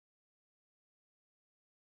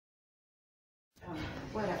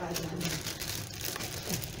What have I done?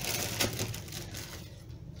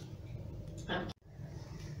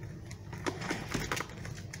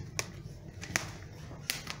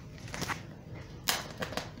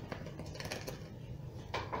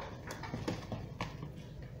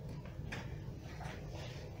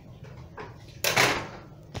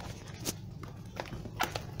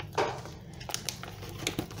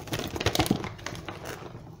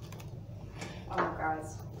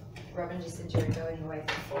 Robin just enjoyed going away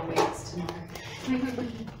for 4 weeks tomorrow.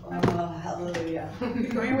 Oh, hallelujah. You're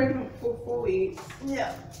going away for 4 weeks?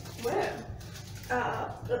 Yeah. Where? It's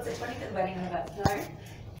a 25th wedding anniversary. No.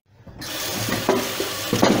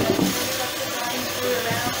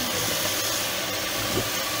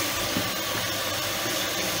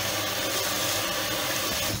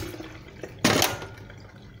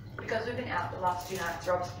 Because we've been out the last 2 nights,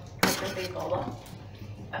 Rob's cooked a bowler.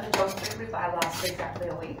 And the dog food we buy lasts exactly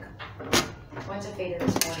a week. Went to feed her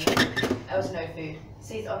this morning. There was no food.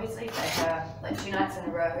 So he's obviously fed her like 2 nights in a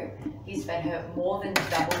row. He's fed her more than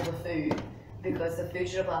double the food because the food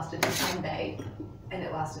should have lasted to Sunday and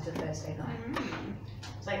it lasted to Thursday night.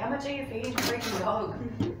 It's like, how much are you feeding the freaking dog?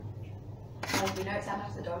 Like, you know it's how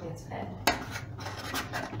much the dog gets fed.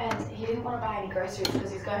 And he didn't want to buy any groceries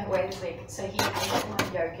because he's going away this week. So he ate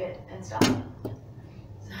like yogurt and stuff.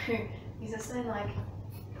 So he's just then like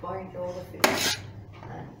pouring through all the food.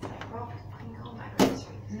 And it's like, Rob, fucking go and buy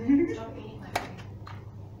groceries. Stop eating my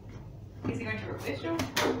food. Is he going to replace you?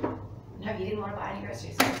 No, he didn't want to buy any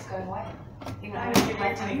groceries, so he's going away. He didn't want to give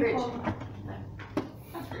back to the fridge. No.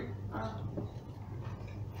 That's rude.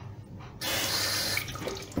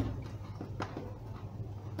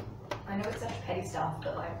 I know it's such petty stuff,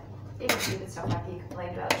 but like, even stupid stuff like he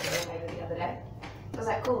complained about the toilet paper the other day. I was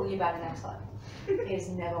like, cool, you buy the next one. He's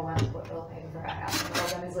never wanted to put toilet paper for our house, and all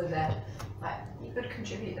of them is live there. Like, you could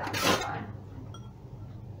contribute that, that's fine.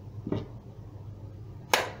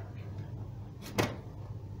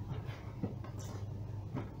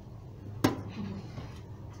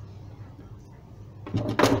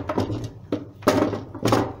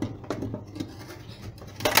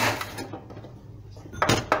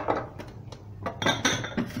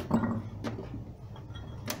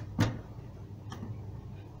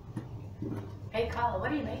 Hey Carl,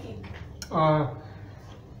 what are you making?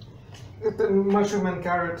 The mushroom and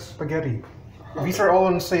carrot spaghetti. These are all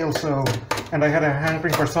on sale, so, and I had a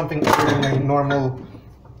hankering for something other than a normal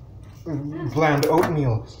bland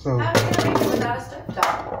oatmeal, so. How are you going to make it without a stove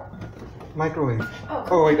top? Microwave. Oh,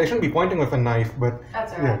 cool. Oh wait, I shouldn't be pointing with a knife, but.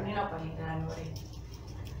 That's alright, yeah. you're not pointing at anybody.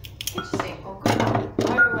 Interesting, oh good. I hope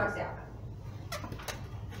it works out.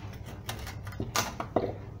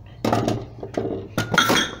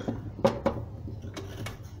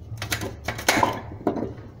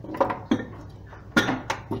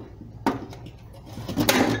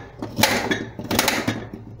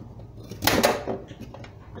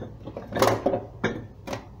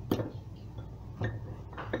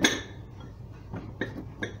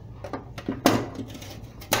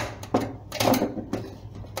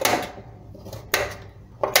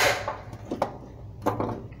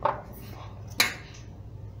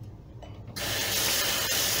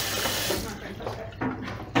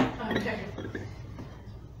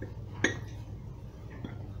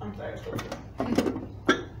 I'm sorry.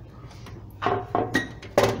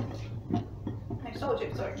 I told you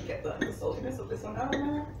so I can get the saltiness of this one out of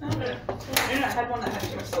there. I had one that had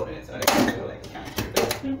too much salt in it, so I feel like it's kind of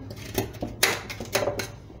stupid.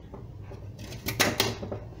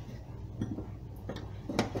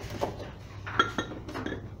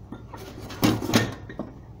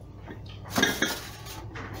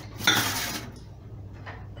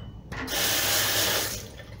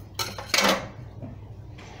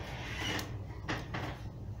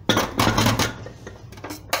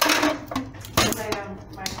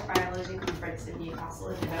 In Newcastle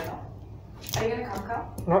in November. Are you going to come,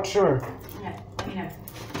 Carl? Not sure. Yeah, let me know.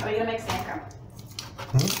 Are you going to make Santa?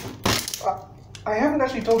 I haven't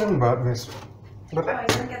actually told him about this. But Oh, you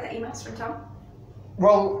didn't get the emails from Tom?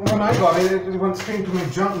 well, when I got it, it went straight to my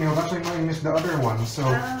junk mail. That's why I missed the other one. So,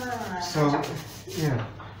 yeah.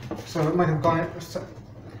 So it might have gone.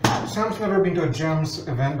 Sam's never been to a Gems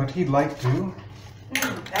event, but he'd like to.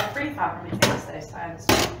 They're pretty far from his house those times.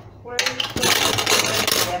 Where is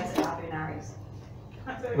Gems at Abunaris.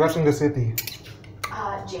 That's in the city.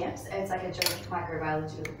 Gems, it's like a joint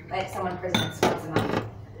microbiology. Like someone presents once a month.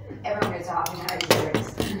 Everyone goes to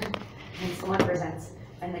Abunaris and someone presents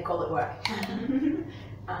and they call it work.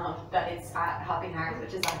 But it's at Harping Harris,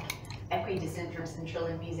 which is like equidistant from Central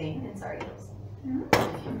and Museum in Surrey Hills.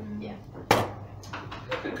 Yeah. I'm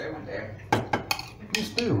gonna go one day. Please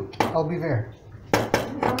do. I'll be there.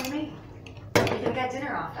 come with me. You can get dinner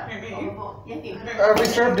after. Me? Yeah, you can. We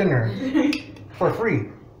serve dinner for free.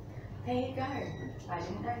 There you go. I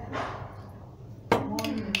didn't know that.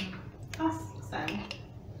 Us, Sam.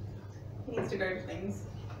 He needs to go to things.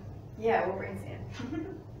 Yeah, we'll bring Sam.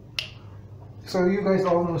 So you guys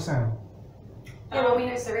all know Sam? Yeah, well, we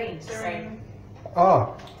know Serene. Serene.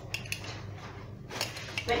 Oh.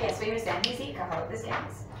 But yes, we know Sam. He's the alcoholic. This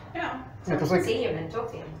games. Yeah. Yeah, So like, see him and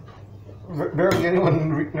talk to him. barely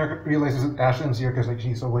anyone realizes that Ashlyn's here because like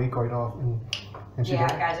she's away quite often. And she Yeah,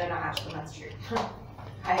 guys, I know Ashlyn. That's true.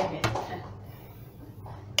 I admit.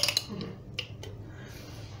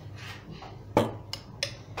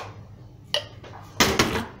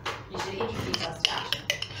 You should introduce us to Ashlyn.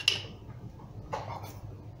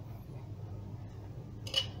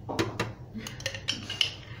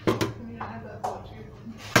 Yeah, I have that thought too.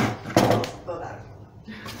 Well, that would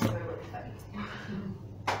be funny.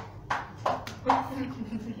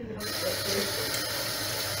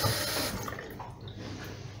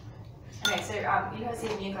 Okay, so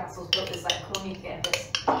University of Newcastle's built this like cool new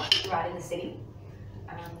campus right in the city,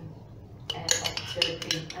 and it's like it's really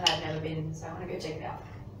pretty, and I've never been, so I want to go check it out.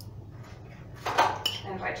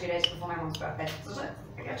 And it's like 2 days before my mom's birthday, so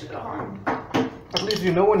I get to go home. At least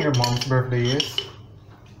you know when your mom's birthday is.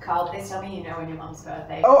 Carl, please tell me you know when your mom's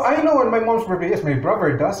birthday is. Oh, I know when my mom's birthday is. My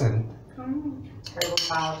brother doesn't. Terrible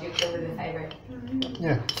child, you're clearly the favourite.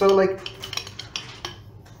 Yeah. So like,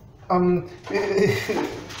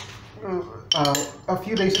 a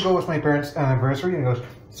few days ago was my parents' anniversary, and he goes,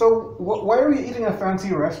 "So why are we eating a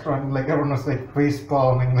fancy restaurant?" And, like everyone was like face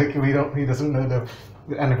palming, like he doesn't know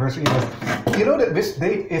the anniversary. He goes, "You know that this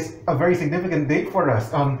date is a very significant date for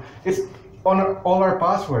us. It's on all our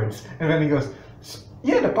passwords." And then he goes,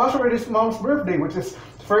 "Yeah, the password is mom's birthday, which is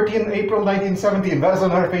 13 April 1970. And that's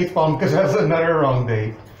another face palm because that's another wrong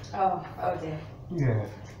date." Oh dear. Yeah.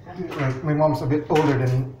 Like my mom's a bit older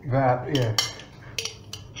than that. Yeah.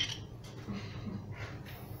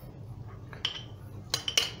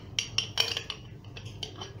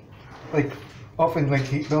 Like often, like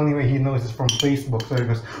the only way he knows is from Facebook. So he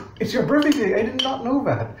goes, "It's your birthday today. I did not know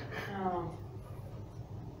that." Oh.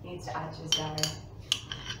 He needs to add to his diary.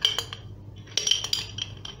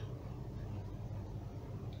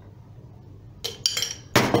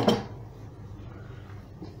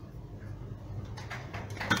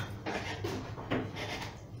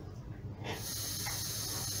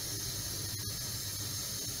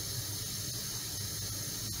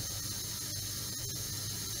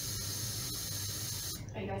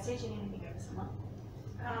 Are you guys teaching anything over summer?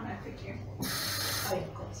 I picked you. Oh yeah,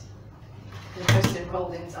 of course. You're most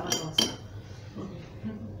enrolled in summer course.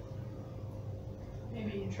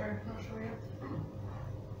 Maybe intro, not sure yet.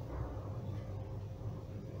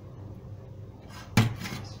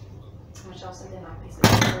 Which also there might be some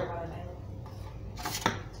for what available.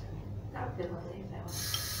 That would be lovely if there was.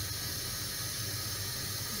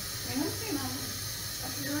 I haven't seen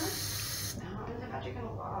Patrick around. No, I haven't had Patrick in a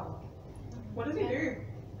while. What does he do?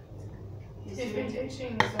 He's been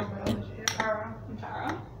teaching cell biology at Para.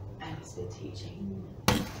 And he's been teaching.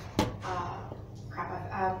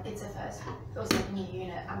 It's a first or second year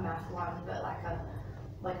unit, a math one, but like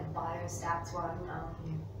a biostats one.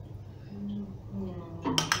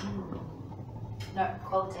 No,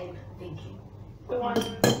 qualitative thinking. The one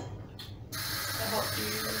that helped you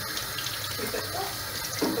research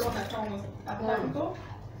stuff? The one that Tom was advertising for?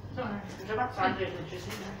 No, it's about scientific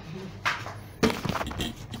literacy.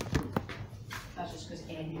 That's just because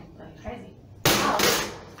Andy like crazy. Oh,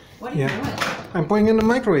 what are you doing? I'm putting in the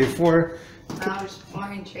microwave for. I was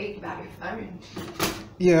more intrigued about your phone.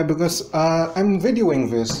 Yeah, because I'm videoing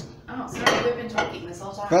this. Oh, sorry, we've been talking this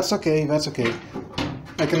whole time. That's okay. That's okay.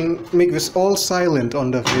 I can make this all silent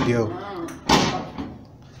on the video. Oh.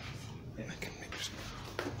 I can make this.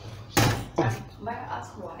 Might I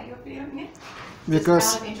ask why you're videoing it? Because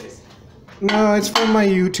Just out of interest. no, it's from my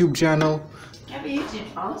YouTube channel. Yeah, but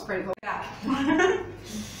YouTube channel is pretty cool. Yeah.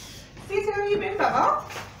 See, how you been, Baba?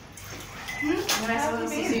 When I saw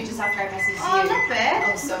this, you just after I messaged you. Oh, not bad.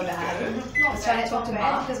 I was so bad. I was trying to talk to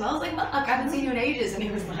Mark as well. I was like, Mark, I haven't seen you in ages. And he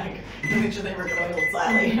was like, literally recoiled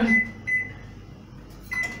slightly.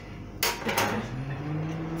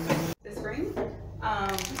 This spring,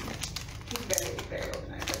 he's very, very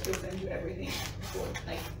organized. Like, he'll send you everything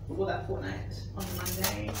before that fortnight on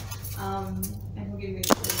Monday. And he'll give you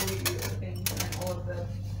the things and like all of the,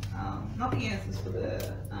 not the answers for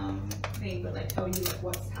the thing, but like tell you like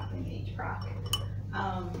what's happening in each crack.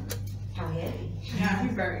 How heavy. Yeah,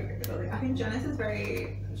 he's very good at it. I think Janice is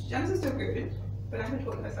still good, but I haven't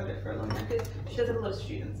talked to her subject for a long time because she does have a lot of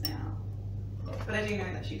students now. But I do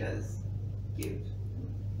know that she does give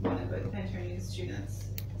one of Antonio's students'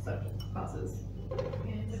 subject classes.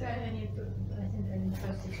 Is there any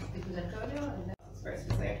process because I told you? It's first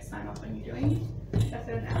because they have to sign off on you doing a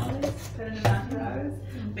certain hours, certain amount of hours,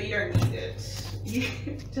 but you don't need it. You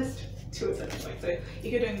just to a certain point. So if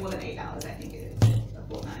you're doing more than 8 hours, I think it's a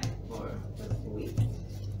fortnight or a week.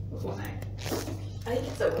 A fortnight. I think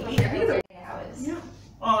it's a week. I think it's 8 hours. Yeah.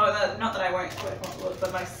 Oh, not that I won't work more,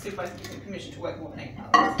 but my supervisor gives me permission to work more than 8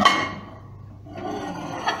 hours.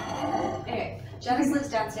 Anyway, Janice lives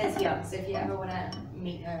downstairs here, so if you ever want to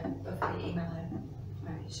meet her before you email her,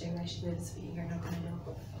 show where she lives, but you go knock on her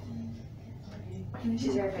door.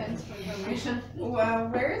 She's very friendly. Thanks for the information. Well,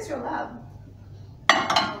 where is your lab?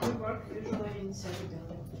 We work usually in Saturday.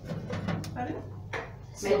 Pardon?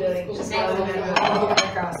 Main building, just Main go building.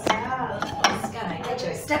 across. Yeah. Just gonna get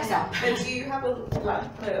your steps up. But do you have a lab?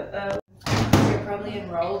 So you're probably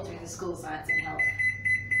enrolled through the School of Science and Health.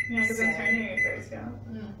 Yeah, because Antonio goes here.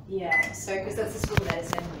 Yeah, so because that's the School of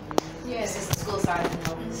Medicine. Yeah. It's just the School of Science and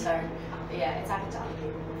Health, so but yeah, it's happened to other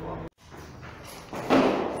people before.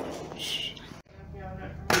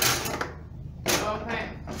 Okay.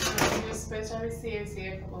 He was supposed to have his COC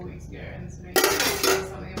a couple of weeks ago, and so he said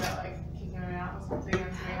something about like kicking him out or something,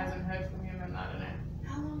 and so he hasn't heard from him, and I don't know.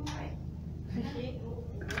 How long, right?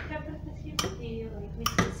 What happened with him? He like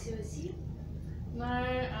missed the COC? No.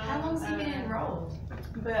 How long's he been enrolled?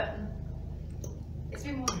 But It's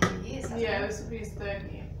been more than 2 years, hasn't yeah, it? this will be his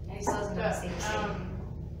 3rd year. And he still hasn't done a COC.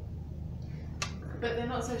 But they're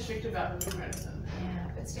not so strict about it in medicine. Yeah,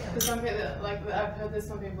 but still. Because some people, like I've heard there's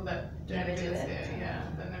some people that don't Never do do this it. here, yeah,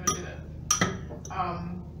 that never did it.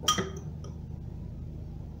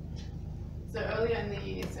 So earlier in the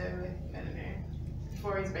year, so like, I don't know,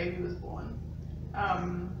 before his baby was born,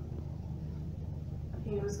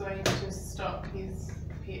 he was going to stop his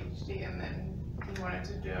PhD and then he wanted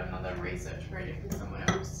to do another research project with someone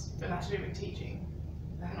else, but to do with teaching,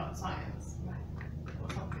 not science, or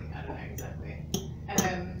something, I don't know exactly. And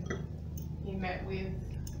then he met with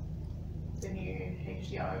the new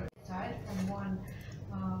HDR. Aside from one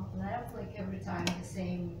lab, like every time the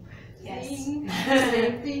same Yes. thing,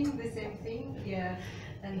 the same thing, yeah.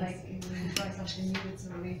 And like when you try something new, it's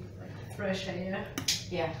really like fresh air.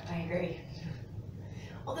 Yeah, I agree.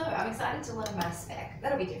 Although I'm excited to learn mass spec.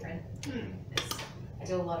 That'll be different. I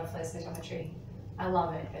do a lot of flow cytometry. I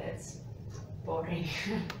love it, but it's boring.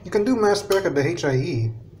 You can do mass spec at the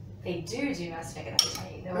HIE. They do mass spec at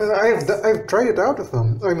HIE. I've tried it out with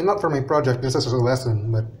them. I mean, not for my project, this is a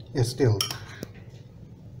lesson, but it's still.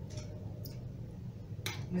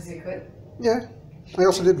 Was it good? Yeah. I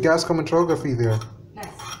also did gas chromatography there. Nice.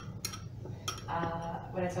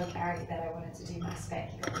 When I told Gary that I wanted to do mass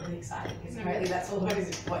spec, he got really excited because apparently that's all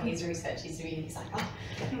what his research is doing. He's like, oh,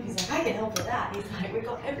 he's like, I can help with that. He's like, we've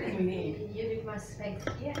got everything we need. You did my spec,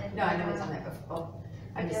 yeah. And No, I've never done that before.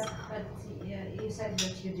 I'm yeah, just, but yeah, you said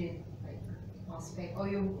that you did like mass spec, or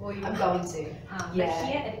you. I'm going to. But Yeah.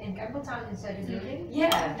 here in Campbelltown inside the building.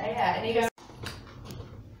 Yeah, and he goes.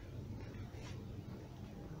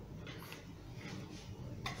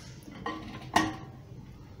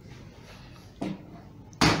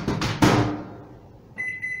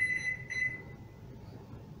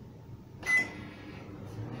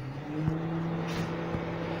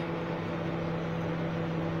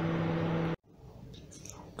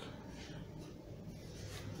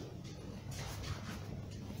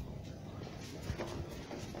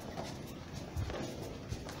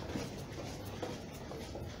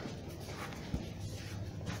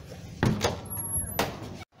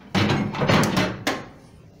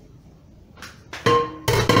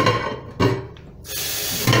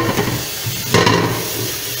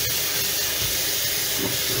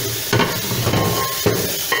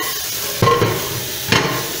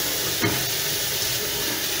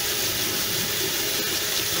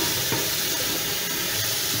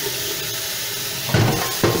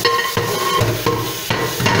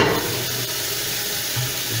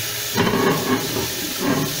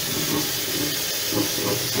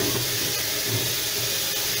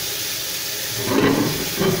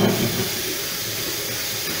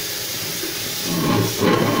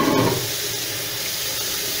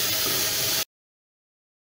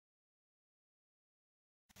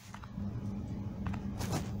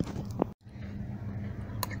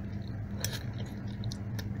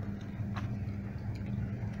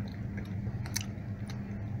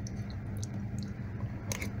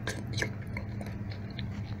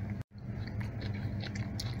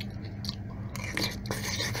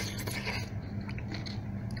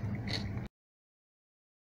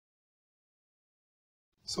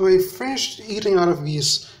 So I finished eating out of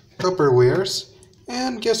these Tupperwares,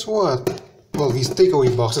 and guess what? well, these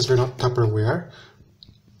takeaway boxes are not Tupperware.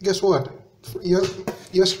 Guess what?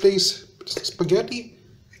 Yesterday's spaghetti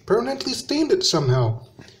permanently stained it somehow.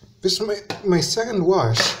 This is my second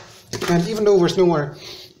wash, and even though there's no more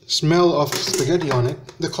smell of spaghetti on it,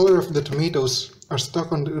 the color of the tomatoes are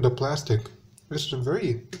stuck onto the plastic. This is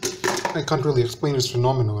I can't really explain this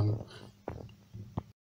phenomenon.